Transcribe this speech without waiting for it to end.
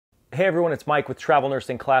Hey everyone, it's Mike with Travel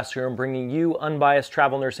Nursing Classroom, bringing you unbiased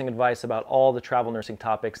travel nursing advice about all the travel nursing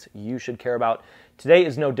topics you should care about. Today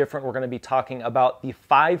is no different. We're going to be talking about the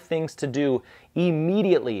 5 things to do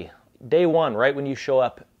immediately, day one, right when you show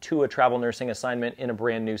up to a travel nursing assignment in a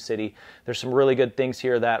brand new city. There's some really good things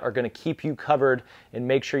here that are going to keep you covered and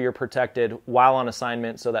make sure you're protected while on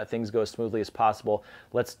assignment so that things go as smoothly as possible.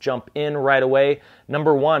 Let's jump in right away.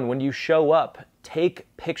 Number 1, when you show up, take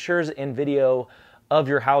pictures and video of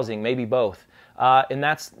your housing, maybe both. And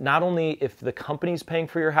that's not only if the company's paying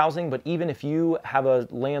for your housing, but even if you have a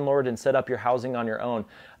landlord and set up your housing on your own.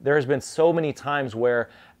 There has been so many times where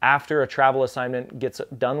after a travel assignment gets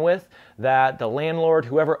done with, that the landlord,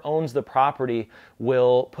 whoever owns the property,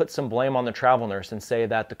 will put some blame on the travel nurse and say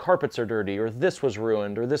that the carpets are dirty, or this was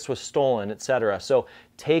ruined, or this was stolen, etc. So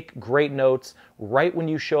take great notes right when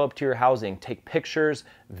you show up to your housing. Take pictures,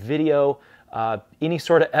 video, any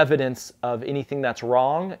sort of evidence of anything that's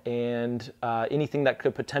wrong and anything that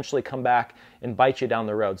could potentially come back and bite you down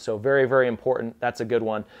the road. So very, very important. That's a good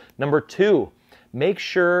one. Number 2, make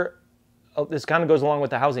sure, this kind of goes along with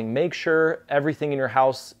the housing, make sure everything in your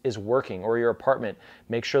house is working, or your apartment.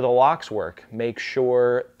 Make sure the locks work. Make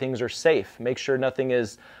sure things are safe. Make sure nothing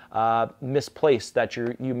is misplaced that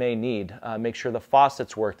you may need. Make sure the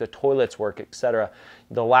faucets work, the toilets work, etc.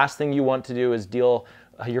 The last thing you want to do is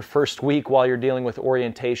your first week while you're dealing with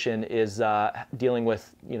orientation is dealing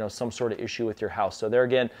with some sort of issue with your house. So there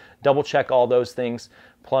again, double check all those things,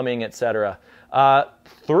 plumbing, etc.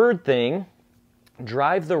 Third thing,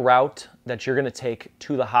 drive the route that you're going to take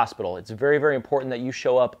to the hospital. It's very, very important that you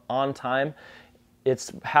show up on time.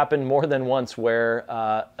 It's happened more than once where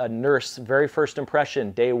a nurse, very first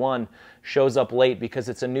impression, day one, shows up late because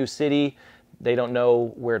it's a new city. They don't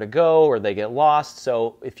know where to go, or they get lost.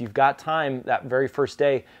 So if you've got time that very first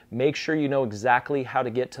day, make sure you know exactly how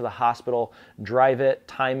to get to the hospital, drive it,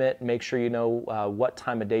 time it, make sure you know what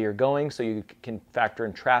time of day you're going so you can factor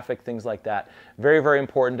in traffic, things like that. Very, very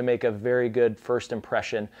important to make a very good first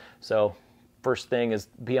impression. So first thing is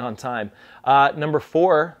be on time. Number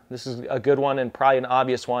 4, this is a good one and probably an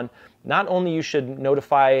obvious one. Not only you should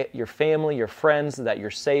notify your family, your friends that you're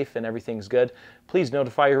safe and everything's good, please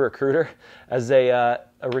notify your recruiter. As a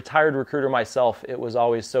retired recruiter myself, it was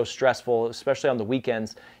always so stressful, especially on the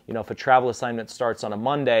weekends. If a travel assignment starts on a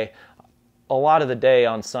Monday, a lot of the day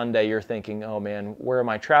on Sunday you're thinking, oh man, where are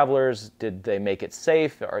my travelers? Did they make it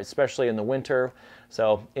safe? Or especially in the winter.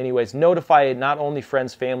 So anyways, notify not only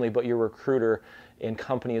friends, family, but your recruiter and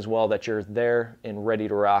company as well that you're there and ready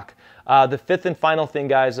to rock. The 5th and final thing,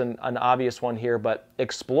 guys, an obvious one here, but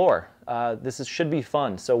explore. Should be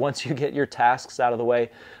fun. So once you get your tasks out of the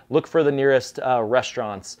way, look for the nearest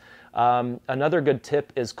restaurants. Another good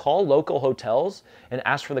tip is call local hotels and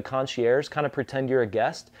ask for the concierge, kind of pretend you're a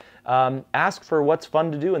guest. Ask for what's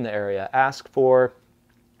fun to do in the area. Ask for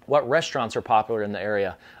what restaurants are popular in the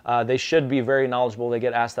area. They should be very knowledgeable. They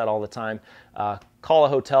get asked that all the time. Call a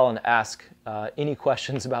hotel and ask any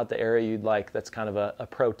questions about the area you'd like. That's kind of a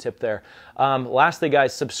pro tip there. Lastly,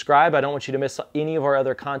 guys, subscribe. I don't want you to miss any of our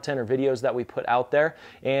other content or videos that we put out there.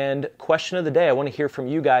 And question of the day, I want to hear from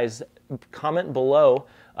you guys. Comment below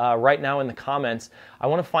right now in the comments. I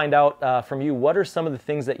want to find out from you, what are some of the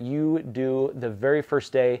things that you do the very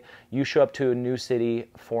first day you show up to a new city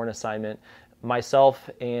for an assignment? Myself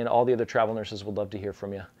and all the other travel nurses would love to hear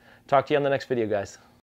from you. Talk to you on the next video, guys.